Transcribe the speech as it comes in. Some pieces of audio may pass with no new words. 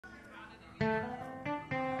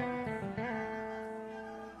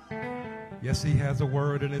Yes, he has a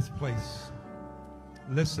word in his place.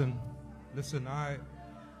 Listen,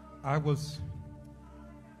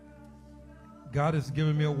 God has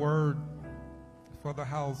given me a word for the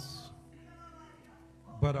house,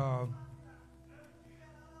 but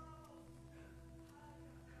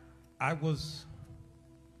I was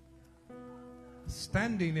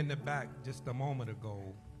standing in the back just a moment ago,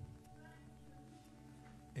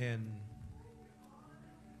 and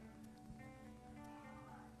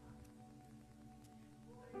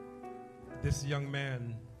this young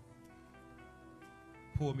man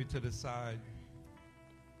pulled me to the side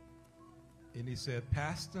and he said,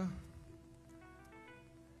 "Pastor,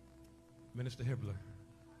 Minister Hibbler,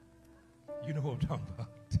 you know what I'm talking about."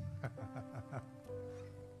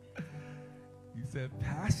 He said,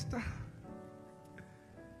 "Pastor,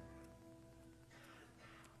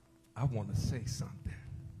 I want to say something."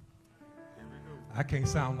 I can't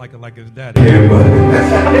sound like his daddy. Yeah, but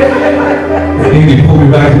and then he pulled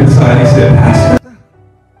me back inside. He said, "Pastor,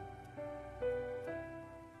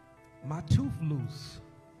 my tooth loose."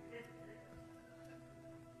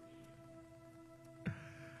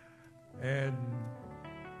 And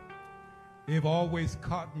it always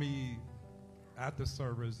caught me at the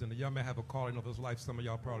service, and the young man have a calling of his life. Some of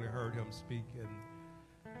y'all probably heard him speak.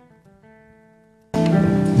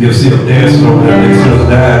 And you'll see him dancing over there next to his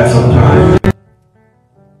dad sometimes.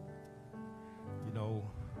 You know,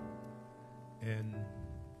 and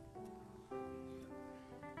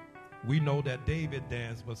we know that David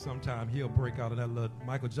danced, but sometimes he'll break out of that little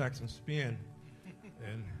Michael Jackson spin,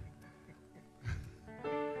 and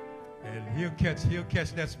he'll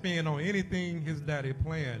catch that spin on anything his daddy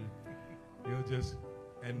playing. He'll just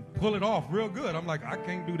and pull it off real good. I'm like, I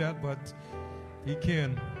can't do that, but he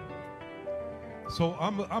can. So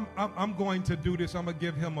I'm going to do this. I'm gonna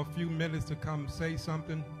give him a few minutes to come say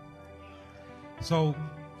something. So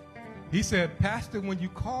he said, "Pastor, when you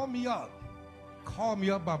call me up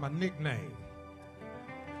by my nickname."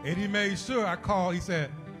 And he made sure I called. He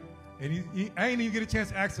said, and I ain't even get a chance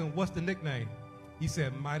to ask him, "What's the nickname?" He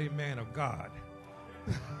said, "Mighty Man of God."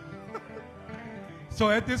 So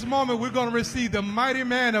at this moment, we're going to receive the mighty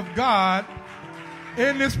man of God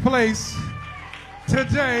in this place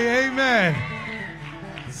today. Amen.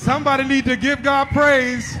 Somebody need to give God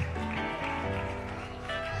praise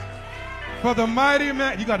for the mighty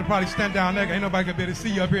man. You got to probably stand down there. Ain't nobody going to be able to see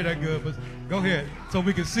you up here that good. But go ahead so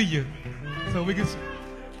we can see you.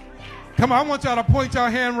 Come on, I want y'all to point your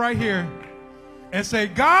hand right here and say,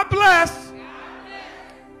 "God bless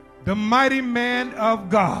the mighty man of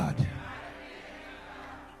God."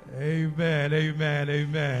 Amen, amen,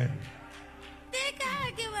 amen. Did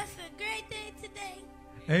God give us a great day today?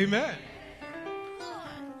 Amen.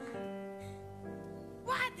 Lord,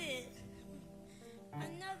 why did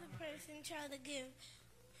another person try to give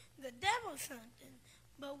the devil something,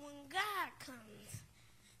 but when God comes,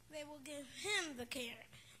 they will give him the care?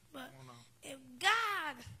 But if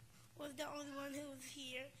God was the only one who was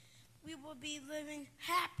here, we would be living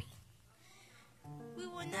happy. We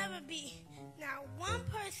will never be, now one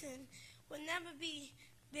person will never be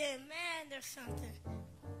being mad or something.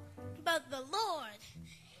 But the Lord,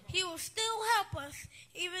 he will still help us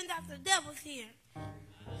even if the devil's here.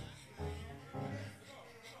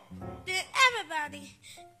 Then everybody,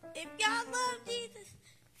 if y'all love Jesus,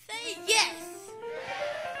 say yes.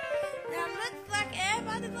 Now it looks like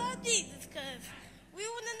everybody loves Jesus, because we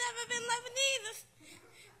would have never been loving Jesus.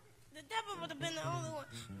 The devil would have been the only one.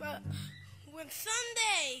 But when some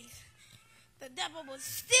days the devil will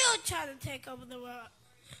still try to take over the world,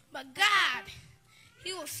 but God,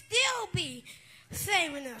 he will still be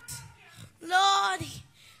saving us. Lord,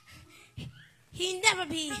 he never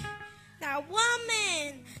be now one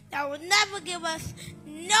man that will never give us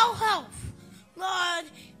no hope.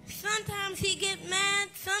 Lord, sometimes he get mad,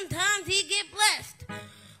 sometimes he get blessed,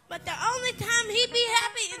 but the only time he be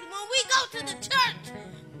happy is when we go to the church.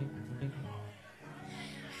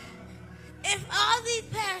 If all these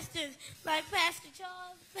pastors, like Pastor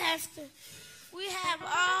Charles, we have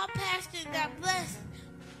all pastors that bless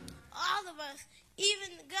all of us,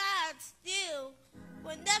 even God still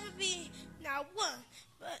will never be not one.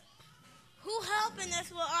 But who helping us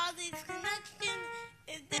with all these connections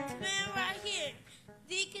is this man right here,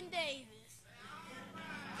 Deacon Davis.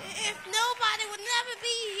 If nobody would never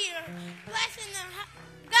be here blessing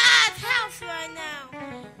God's house right now,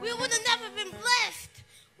 we would have never been blessed.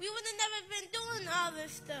 We would have never been doing all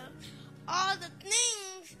this stuff. All the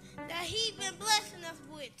things that he been blessing us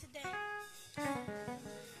with today.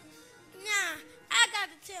 Now, I got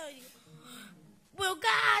to tell you, will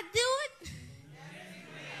God do it?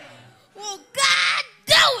 Will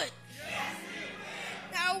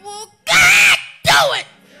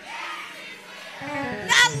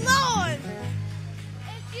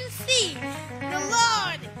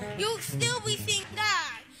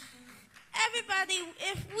everybody,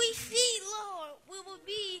 if we see Lord, we will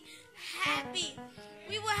be happy.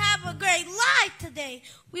 We will have a great life today.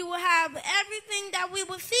 We will have everything that we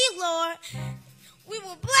will see, Lord. We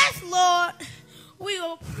will bless, Lord. We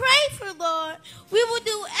will pray for Lord. We will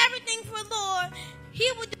do everything for Lord.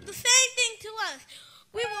 He will do the same thing to us.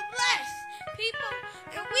 We will bless people,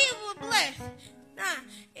 and we will bless. Now,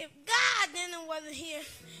 if God didn't wasn't here,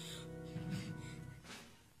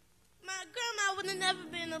 my grandma would have never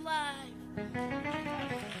been alive.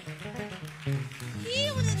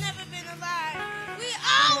 He would have never been alive. We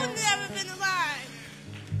all would have never been alive.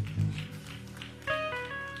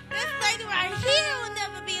 This lady right here will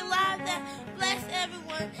never be alive that bless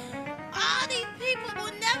everyone. All these people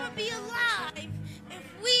will never be alive if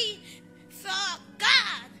we saw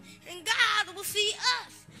God, and God will see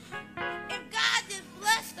us. If God just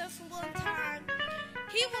blessed us one time,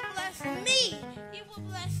 He will bless me. He will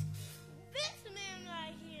bless this man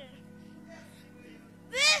right here.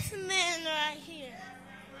 This man right here.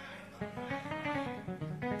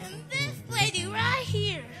 And this lady right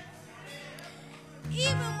here.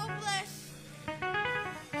 Even will bless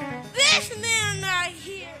this man right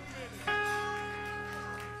here. And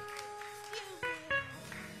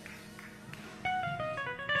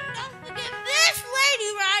don't forget this lady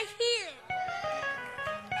right here.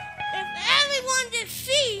 If everyone just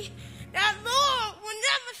see that Lord will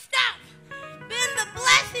never stop being the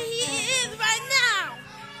blessing He is right now,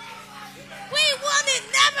 we wouldn't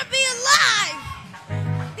never be alive.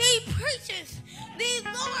 These preachers, these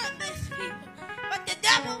Lordless people. But the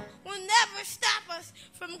devil will never stop us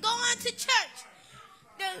from going to church.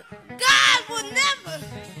 God will never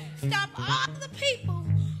stop all the people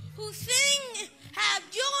who sing, have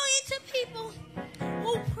joy into people,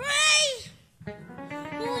 who pray,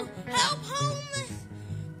 who help homeless.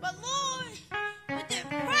 But Lord, would just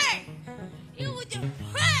pray. You would just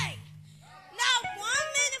pray. Not 1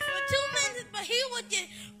 minute for 2 minutes, but He would just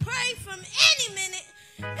pray from any minute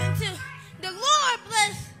until the Lord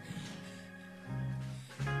bless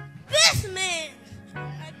this man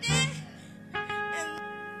right there, and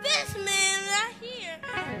this man right here,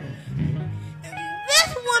 and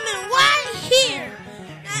this woman right here.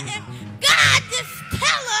 Now, if God just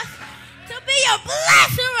tell us to be a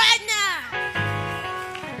blessing right now,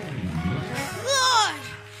 Lord,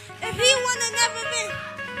 if He would have never been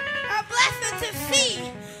a blessing to see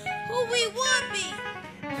who we would be,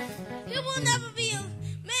 He will never be a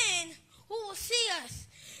man who will see us.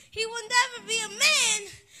 He will never be a man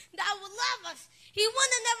that will love us. He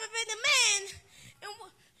wouldn't have never been a man, and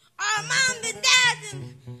our moms and dads and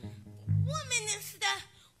women and stuff.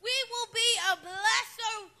 We will be a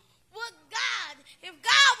blesser with God. If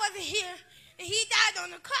God wasn't here and He died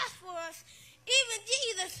on the cross for us, even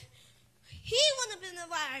Jesus, He wouldn't have been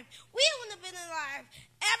alive. We wouldn't have been alive.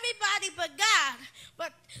 Everybody but God.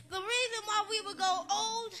 But the reason why we would go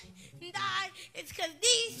old and die is because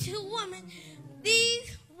these women,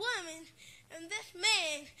 and this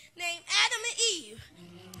man named Adam and Eve,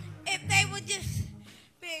 if they were just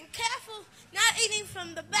being careful, not eating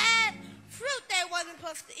from the bad fruit they wasn't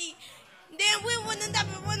supposed to eat, then we wouldn't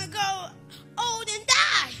never want to go old and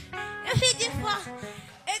die. If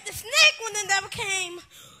the snake would have never came,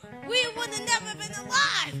 we would have never been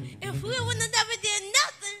alive. If we would have never did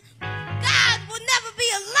nothing, God would never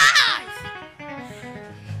be alive.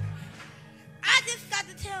 I just got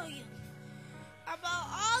to tell you about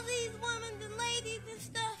all these women and ladies and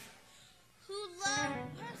stuff who love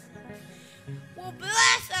person will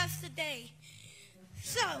bless us today.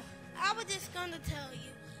 So, I was just going to tell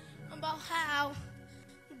you about how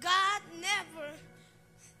God never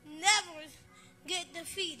get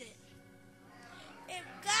defeated. If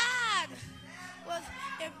God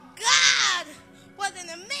wasn't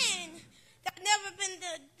a man that never been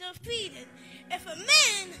defeated, if a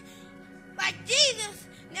man like Jesus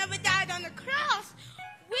never died on the cross,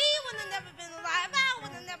 we would have never been alive. I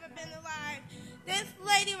would have never been alive. This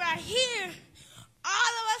lady right here, all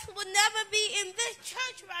of us would never be in this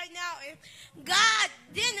church right now if God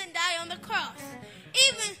didn't die on the cross.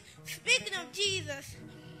 Even speaking of Jesus,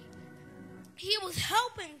 He was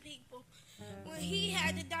helping people when He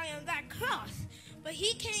had to die on that cross. But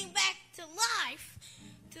He came back to life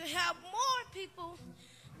to help more people,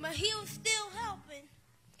 but He was still helping.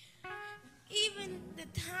 Even the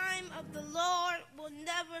time of the Lord will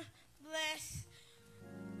never bless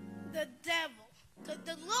the devil. Because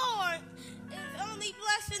the Lord is only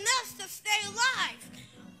blessing us to stay alive,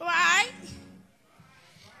 right?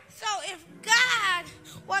 So if God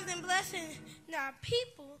wasn't blessing our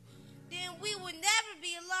people, then we would never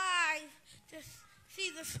be alive to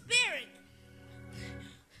see the Spirit.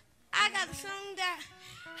 I got a song that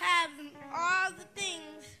has all all the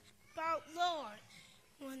things about Lord.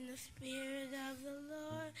 When the Spirit of the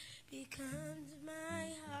Lord becomes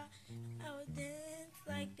my heart, I will dance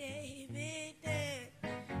like David danced.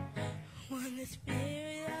 When the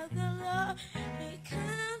Spirit of the Lord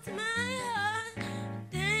becomes my heart,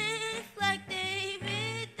 dance like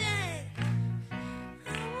David danced.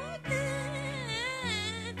 I will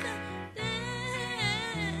dance,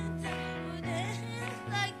 dance, I will dance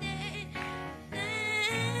like David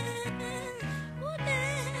danced. Will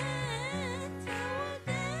dance, I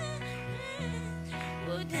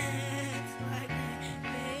will dance like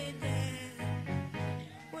David danced.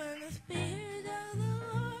 When the Spirit of the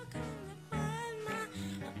Lord comes upon my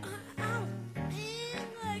heart, I'll sing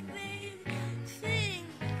like David sing.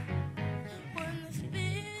 When the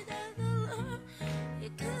Spirit of the Lord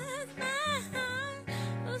becomes my heart,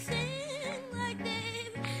 I'll sing like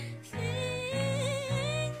David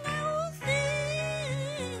sing. I will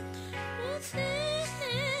sing, will sing,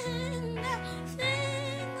 I'll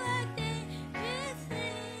sing like David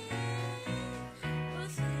sing. Will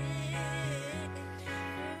sing,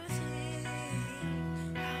 will sing,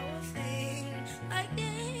 I will sing like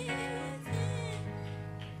David sing.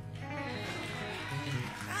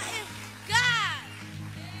 Now if God,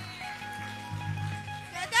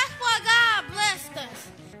 now that's why God blessed us.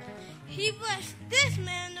 He blessed this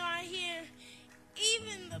man right here,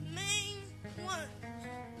 even the main one.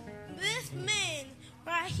 This man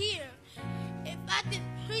right here. If I did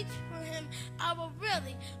preach for him, I would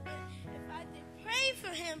really. But if I did pray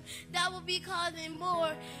for him, that would be causing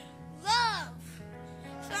more love.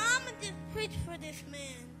 So I'm going to just preach for this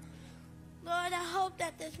man. Lord, I hope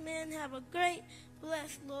that this man have a great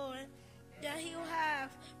blessed Lord, that he will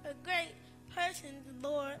have a great person,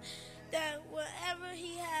 Lord, that wherever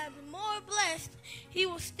he has more blessed, he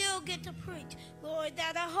will still get to preach. Lord,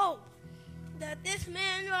 that I hope that this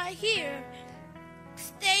man right here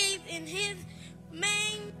stays in his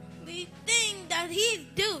main thing that he's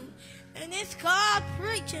do, and it's called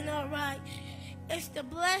preaching, all right. It's the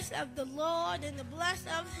bless of the Lord and the bless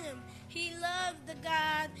of him. He loves the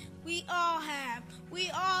God we all have.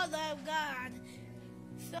 We all love God.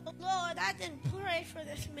 So, Lord, I just pray for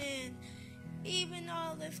this man, even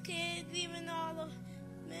all his kids, even all of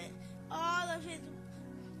his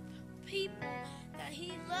people that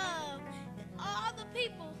he loves, and all the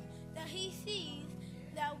people that he sees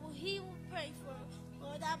that he will pray for.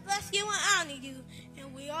 Lord, I bless you and honor you.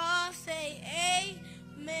 And we all say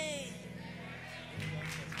amen.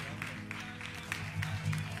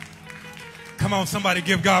 Come on, somebody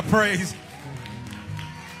give God praise.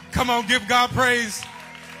 Come on, give God praise.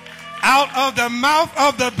 Out of the mouth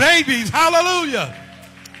of the babies. Hallelujah.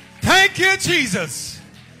 Thank you, Jesus.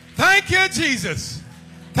 Thank you, Jesus.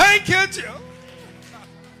 Thank you, Jesus.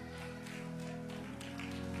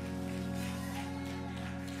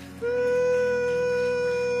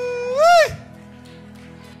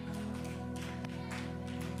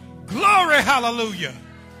 Glory, hallelujah.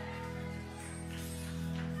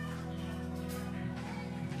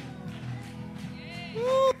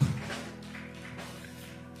 Woo.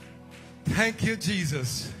 Thank you,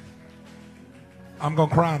 Jesus. I'm going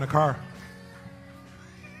to cry in the car.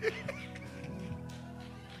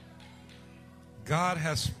 God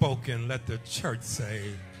has spoken. Let the church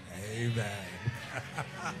say amen.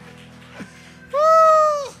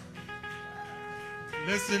 Woo.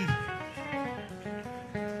 Listen.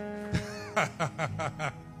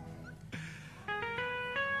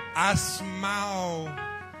 I smile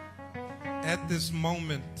at this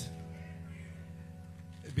moment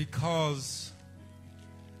because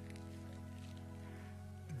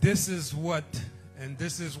this is what, and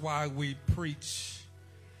this is why we preach,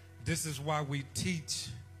 this is why we teach.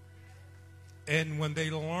 And when they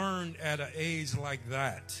learn at an age like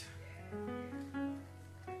that,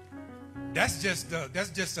 that's just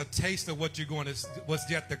a taste of what what's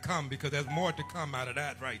yet to come, because there's more to come out of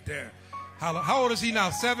that right there. How old is he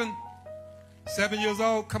now? 7 years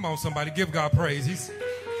old? Come on, somebody, give God praise.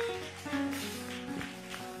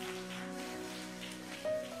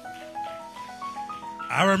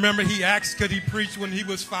 I remember he asked could he preach when he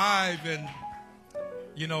was 5, and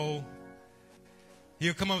he'll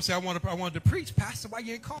come up and say, I wanted to preach. Pastor, why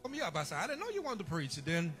you ain't call me up? I said, I didn't know you wanted to preach. And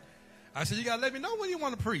then I said, you got to let me know when you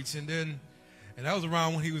want to preach. And that was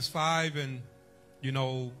around when he was 5, and,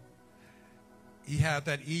 he had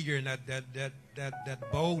that eager and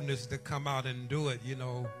that boldness to come out and do it,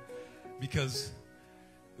 because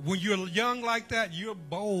when you're young like that, you're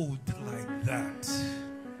bold like that.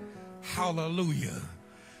 Hallelujah.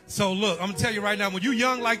 So look, I'm going to tell you right now, when you're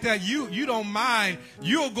young like that, you don't mind.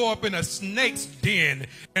 You'll go up in a snake's den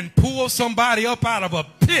and pull somebody up out of a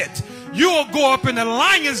pit. You'll go up in the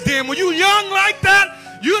lion's den. When you're young like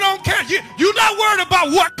that, you don't care. You're not worried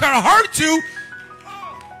about what can hurt you.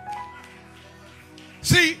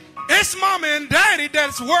 See, it's mama and daddy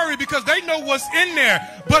that's worried because they know what's in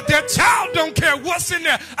there. But their child don't care what's in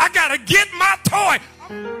there. I got to get my toy.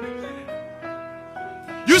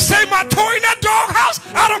 You say my toy in that doghouse?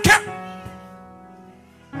 I don't care.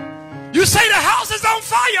 You say the house is on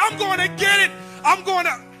fire? I'm going to get it. I'm going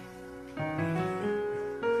to.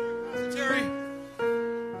 Jerry,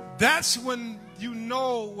 that's when you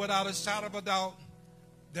know without a shadow of a doubt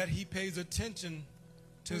that he pays attention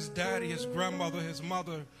to his daddy, his grandmother, his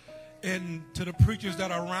mother, and to the preachers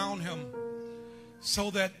that are around him,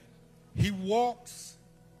 so that he walks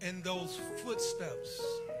in those footsteps.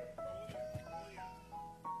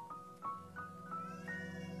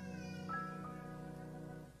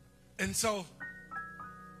 And so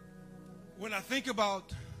when I think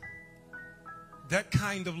about that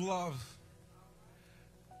kind of love,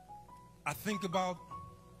 I think about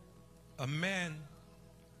a man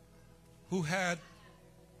who had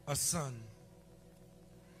a son.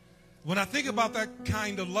 When I think about that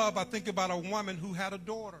kind of love, I think about a woman who had a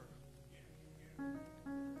daughter.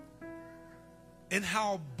 And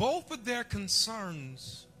how both of their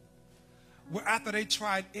concerns were, after they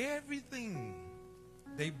tried everything,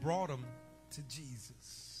 they brought them to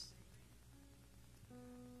Jesus.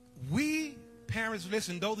 We parents,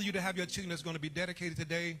 listen, those of you that have your children that's going to be dedicated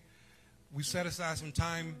today, we set aside some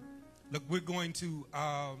time. Look, we're going to,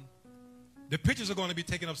 the pictures are going to be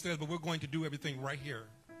taken upstairs, but we're going to do everything right here.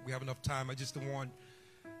 We have enough time. I just don't want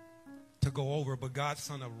to go over, but God's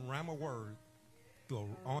son of ram a word to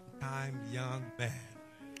an on-time young man.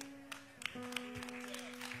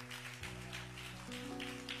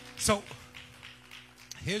 So,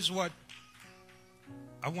 here's what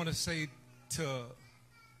I want to say to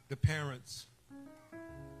the parents,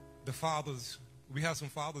 the fathers. We have some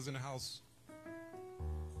fathers in the house.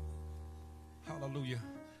 Hallelujah.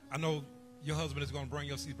 I know your husband is going to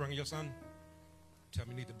he's bringing your son. Tell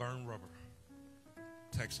him he need to burn rubber.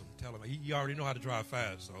 Text him. Tell him. He already know how to drive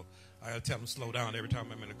fast, so I got to tell him to slow down every time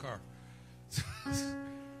I'm in the car.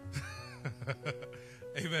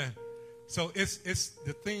 Amen. So it's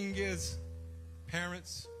the thing is,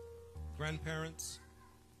 parents, grandparents,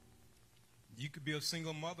 you could be a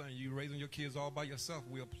single mother and you raising your kids all by yourself.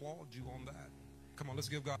 We applaud you on that. Come on, let's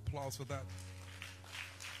give God applause for that.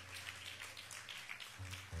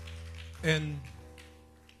 And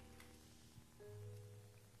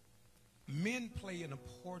men play an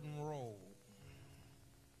important role.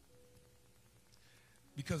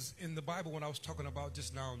 Because in the Bible, when I was talking about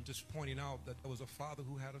just now, I'm just pointing out that there was a father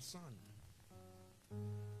who had a son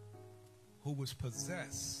who was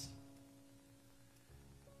possessed.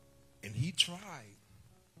 And he tried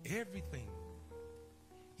everything.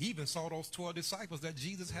 He even saw those 12 disciples that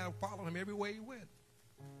Jesus had followed him everywhere he went.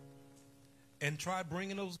 And tried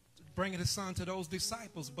bringing his son to those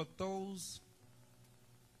disciples. But those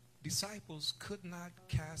disciples could not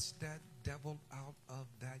cast that devil out of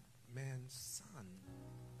that man's son.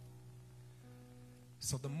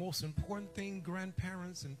 So the most important thing,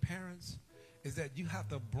 grandparents and parents, is that you have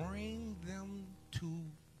to bring them to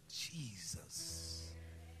Jesus.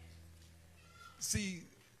 See,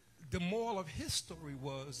 the moral of history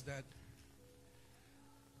was that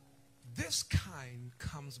this kind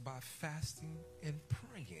comes by fasting and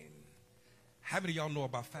praying. How many of y'all know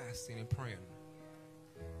about fasting and praying?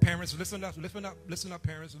 Parents, listen up, listen up, listen up,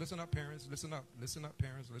 parents, listen up, parents, listen up, listen up,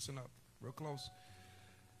 parents, listen up, real close.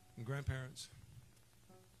 And grandparents,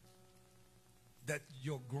 that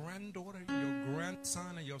your granddaughter, your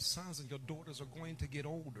grandson, and your sons and your daughters are going to get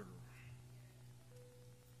older.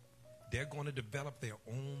 They're going to develop their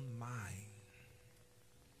own mind.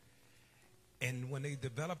 And when they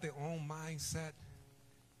develop their own mindset,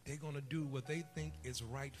 they're going to do what they think is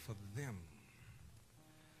right for them.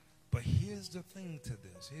 But here's the thing to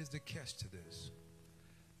this. Here's the catch to this.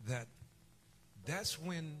 That's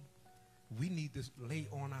when we need to lay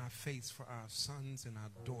on our face for our sons and our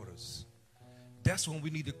daughters. That's when we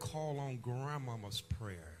need to call on grandmama's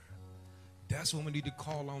prayer. That's when we need to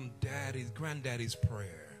call on granddaddy's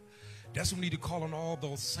prayer. That's when we need to call on all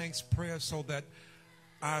those saints' prayers so that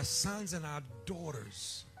our sons and our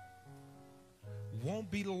daughters won't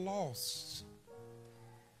be lost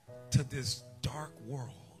to this dark world.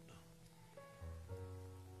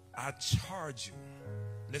 I charge you.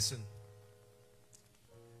 Listen.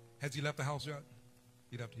 Has he left the house yet?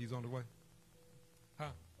 He's on the way. Huh?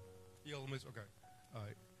 Okay. All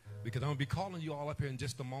right. because I'm going to be calling you all up here in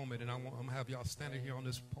just a moment, and I'm going to have y'all standing here on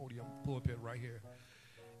this podium, pulpit right here.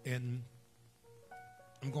 And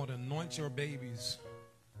I'm going to anoint your babies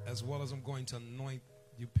as well as I'm going to anoint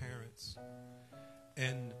you parents.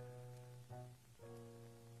 And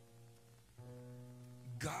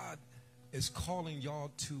God is calling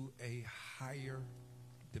y'all to a higher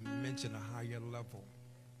dimension, a higher level.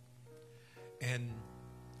 And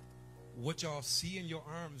what y'all see in your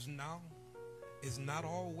arms now is not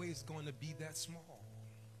always going to be that small.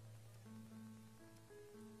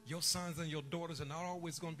 Your sons and your daughters are not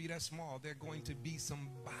always going to be that small. They're going to be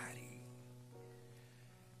somebody.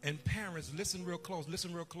 And parents, listen real close,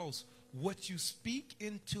 listen real close. What you speak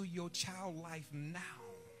into your child life now.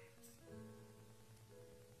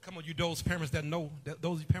 Come on, you those parents that know,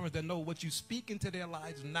 what you speak into their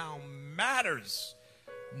lives now matters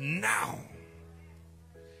now.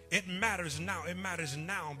 It matters now. It matters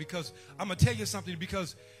now, because I'm going to tell you something,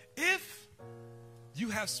 because if you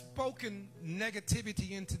have spoken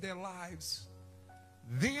negativity into their lives,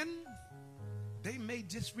 then they may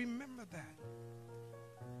just remember that.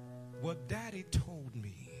 Well, Daddy told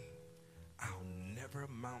me I'll never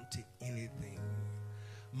amount to anything.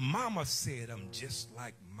 Mama said I'm just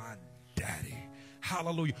like my daddy.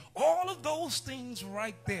 Hallelujah. All of those things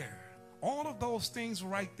right there,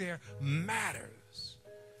 matters.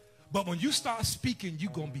 But when you start speaking,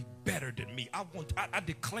 you're going to be better than me. I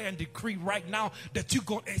declare and decree right now that you're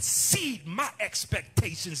going to exceed my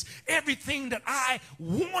expectations. Everything that I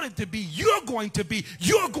wanted to be, you're going to be.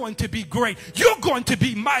 You're going to be great. You're going to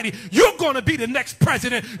be mighty. You're going to be the next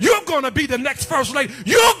president. You're going to be the next first lady.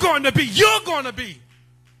 You're going to be.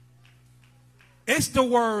 It's the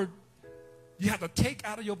word you have to take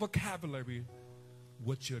out of your vocabulary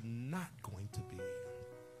what you're not going to be.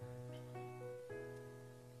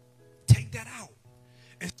 Take that out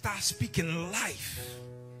and start speaking life.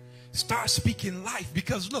 Start speaking life,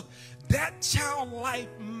 because look, that child life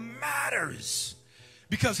matters.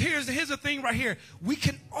 Because here's the thing right here. We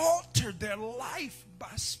can alter their life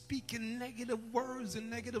by speaking negative words and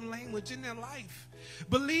negative language in their life.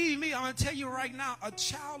 Believe me, I'm going to tell you right now, a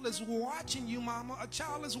child is watching you, mama. A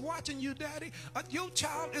child is watching you, daddy. Your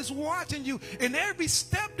child is watching you. And every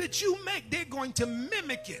step that you make, they're going to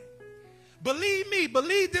mimic it. Believe me,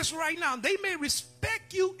 believe this right now. They may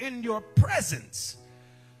respect you in your presence,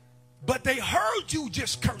 but they heard you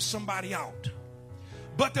just curse somebody out.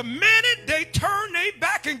 But the minute they turn their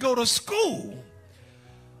back and go to school,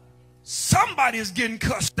 somebody is getting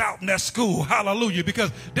cussed out in that school. Hallelujah.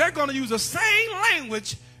 Because they're going to use the same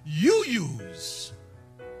language you use.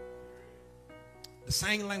 The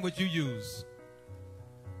same language you use.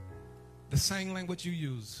 The same language you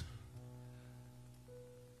use.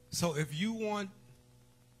 So if you want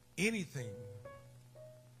anything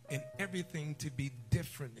and everything to be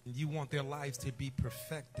different, and you want their lives to be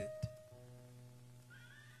perfected,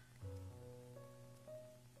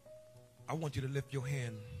 I want you to lift your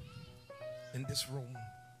hand in this room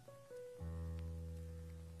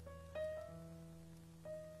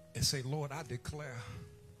and say, Lord, I declare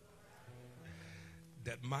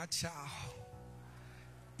that my child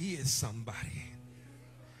is somebody.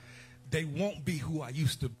 They won't be who I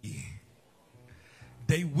used to be.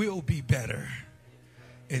 They will be better.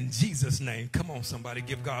 In Jesus' name. Come on, somebody,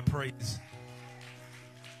 give God praise.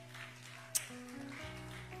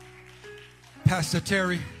 Pastor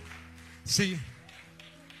Terry, see,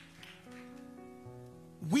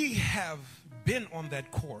 we have been on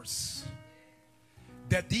that course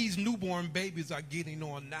that these newborn babies are getting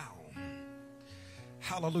on now.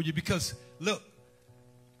 Hallelujah. Because look,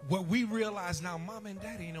 what we realize now, mom and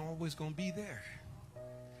daddy ain't always going to be there.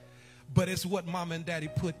 But it's what mom and daddy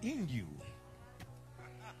put in you.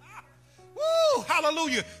 Woo,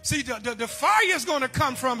 hallelujah. See, the fire is going to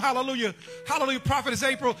come from, hallelujah, Prophetess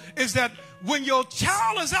April, is that when your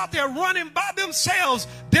child is out there running by themselves,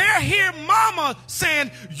 they're hear mama saying,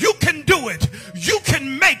 you can do it. You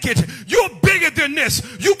can make it. You're bigger than this.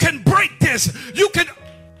 You can break this. You can.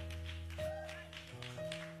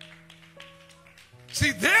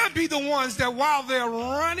 See, they'll be the ones that while they're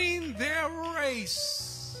running their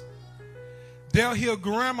race, they'll hear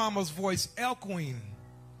grandmama's voice echoing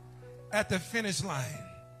at the finish line.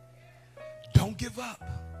 Don't give up.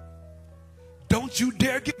 Don't you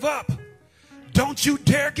dare give up. Don't you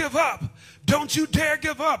dare give up. Don't you dare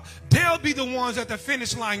give up. They'll be the ones at the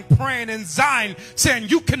finish line praying in Zion, saying,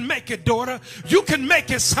 you can make it, daughter. You can make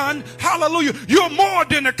it, son. Hallelujah. You're more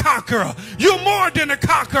than a conqueror. You're more than a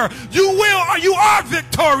conqueror. You are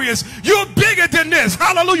victorious. You're bigger than this.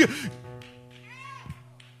 Hallelujah.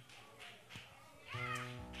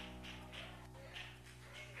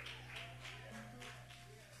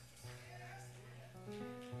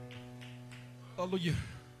 Hallelujah.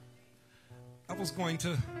 I was going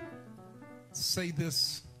to say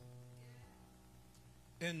this,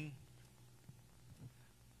 and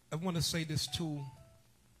I want to say this too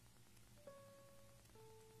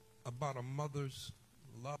about a mother's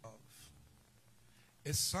love.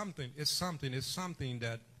 It's something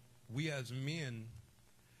that we as men,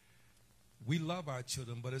 we love our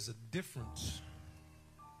children, but it's a difference.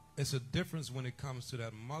 It's a difference when it comes to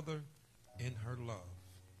that mother and her love.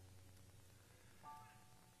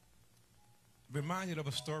 Reminded of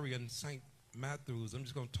a story in St. Matthew's. I'm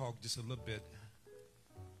just going to talk just a little bit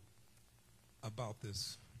about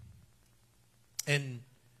this. And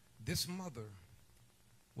this mother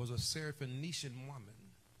was a Syrophoenician woman.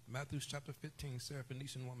 Matthew chapter 15,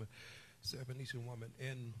 Syrophoenician woman.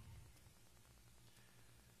 And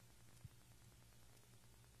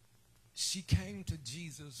she came to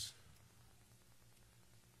Jesus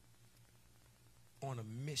on a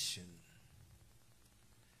mission.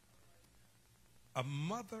 A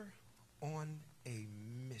mother on a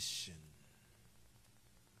mission.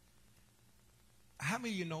 How many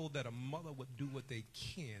of you know that a mother would do what they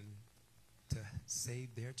can to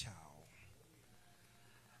save their child?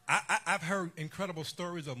 I've heard incredible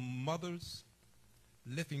stories of mothers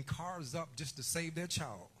lifting cars up just to save their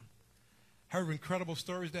child. Heard incredible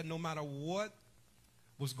stories that no matter what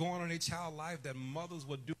was going on in their child's life, that mothers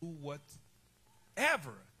would do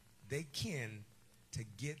whatever they can to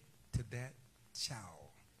get to that child.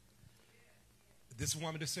 This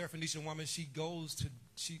woman, the Syrophoenician woman, she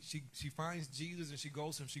finds Jesus and she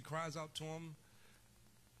goes to him. She cries out to him.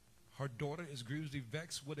 Her daughter is grievously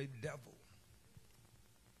vexed with a devil.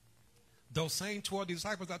 Those same 12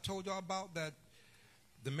 disciples I told y'all about that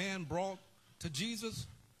the man brought to Jesus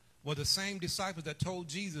were the same disciples that told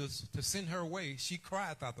Jesus to send her away. She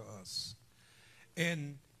crieth after us.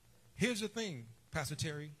 And here's the thing, Pastor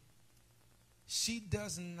Terry. She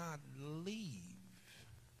does not leave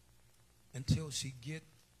until she get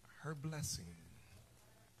her blessing.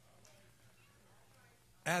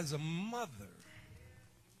 As a mother,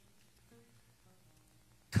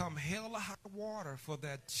 come hell or high water for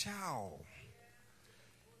that child,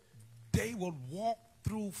 they will walk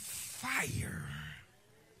through fire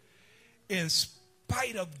in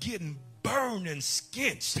spite of getting burned and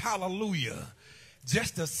skinched, hallelujah,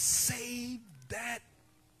 just to save that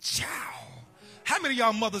child. How many of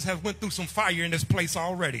y'all mothers have went through some fire in this place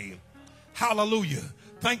already? Hallelujah.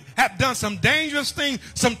 Have done some dangerous things,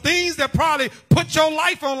 some things that probably put your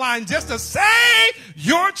life on line just to save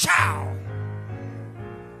your child.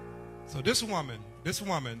 So this woman, she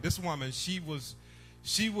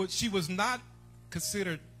was not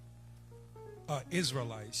considered an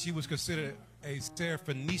Israelite. She was considered a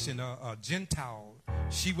Syrophoenician, a Gentile.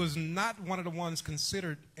 She was not one of the ones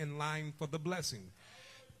considered in line for the blessing.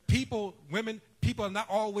 People are not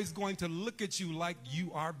always going to look at you like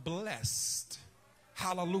you are blessed.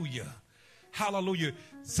 Hallelujah. Hallelujah.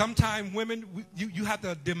 Sometimes women, you have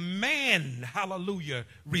to demand, hallelujah,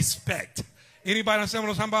 respect. Anybody understand what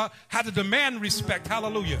I'm talking about? Have to demand respect.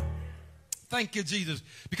 Hallelujah. Thank you, Jesus.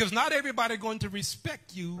 Because not everybody going to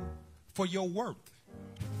respect you for your worth.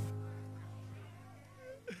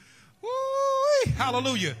 Woo,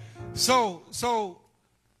 hallelujah. So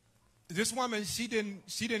this woman, she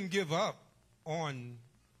didn't give up on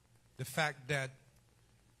the fact that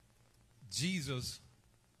Jesus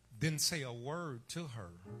didn't say a word to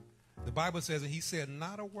her. The Bible says that he said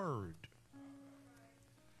not a word.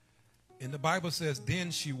 And the Bible says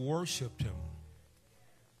then she worshiped him.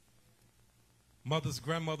 Mothers,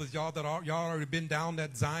 grandmothers, y'all already been down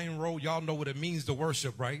that Zion road, y'all know what it means to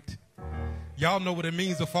worship, right? Y'all know what it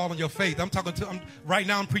means to fall on your faith. Right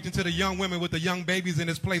now I'm preaching to the young women with the young babies in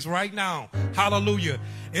this place right now. Hallelujah.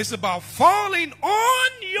 It's about falling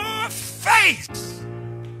on your face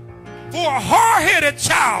for a hard-headed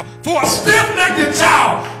child, for a stiff-necked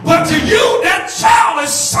child. But to you, that child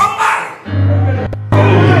is somebody.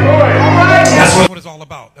 That's what it's all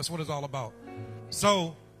about. That's what it's all about.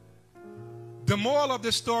 So the moral of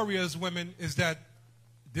this story is, women, is that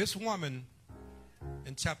this woman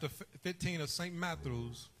in chapter 15 of St.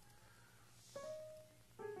 Matthew's,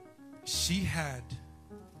 she had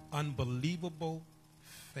unbelievable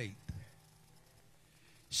faith.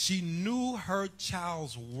 She knew her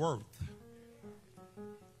child's worth,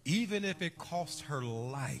 even if it cost her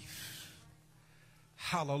life.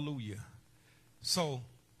 Hallelujah. So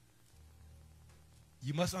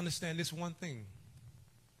you must understand this one thing,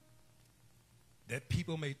 that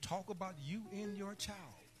people may talk about you and your child,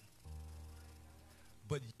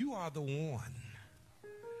 but you are the one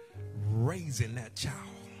raising that child.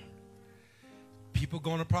 People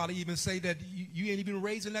going to probably even say that you ain't even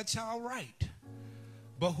raising that child right.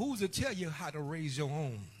 But who's to tell you how to raise your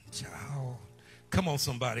own child? Come on,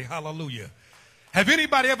 somebody. Hallelujah. Have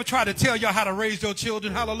anybody ever tried to tell y'all how to raise your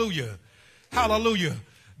children? Hallelujah. Hallelujah.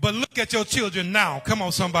 But look at your children now. Come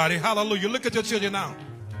on, somebody. Hallelujah. Look at your children now.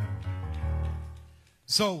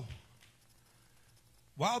 So,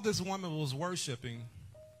 while this woman was worshiping,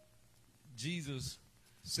 Jesus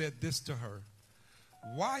said this to her.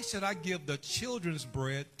 Why should I give the children's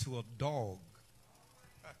bread to a dog?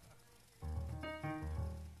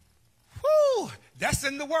 Whoo! That's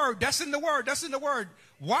in the word. That's in the word. That's in the word.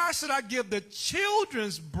 Why should I give the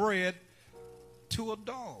children's bread to a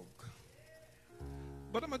dog?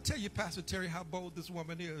 But I'm going to tell you, Pastor Terry, how bold this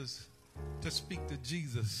woman is to speak to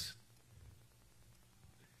Jesus.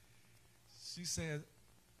 She said,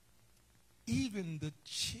 even the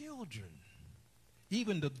children,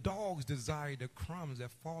 even the dogs desire the crumbs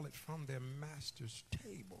that falleth from their master's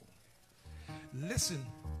table. Listen,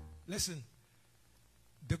 listen.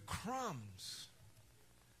 The crumbs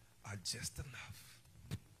are just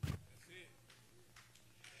enough.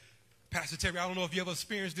 Pastor Terry, I don't know if you ever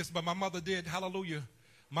experienced this, but my mother did. Hallelujah.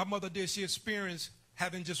 My mother did. She experienced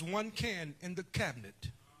having just one can in the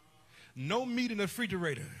cabinet. No meat in the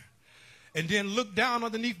refrigerator. And then look down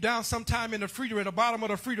underneath, down sometime in the refrigerator, the bottom of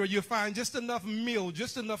the refrigerator, you'll find just enough meal,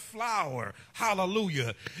 just enough flour.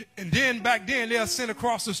 Hallelujah. And then back then, they'll send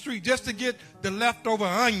across the street just to get the leftover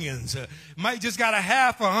onions. Might just got a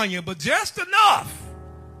half an onion, but just enough.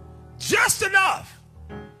 Just enough.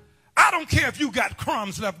 I don't care if you got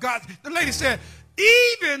crumbs left. God, the lady said,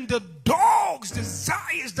 even the dogs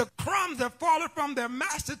desires the crumbs that fall from their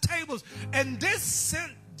master tables. And this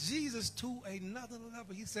sent Jesus to another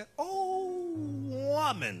level. He said, oh,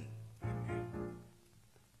 woman,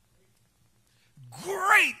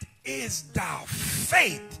 great is thy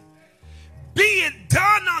faith. Be it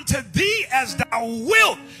done unto thee as thou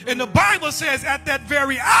wilt. And the Bible says at that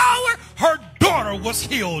very hour, her daughter was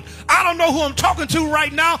healed. I don't know who I'm talking to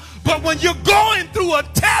right now, but when you're going through a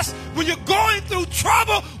test, when you're going through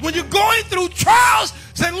trouble, when you're going through trials,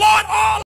 say, Lord, all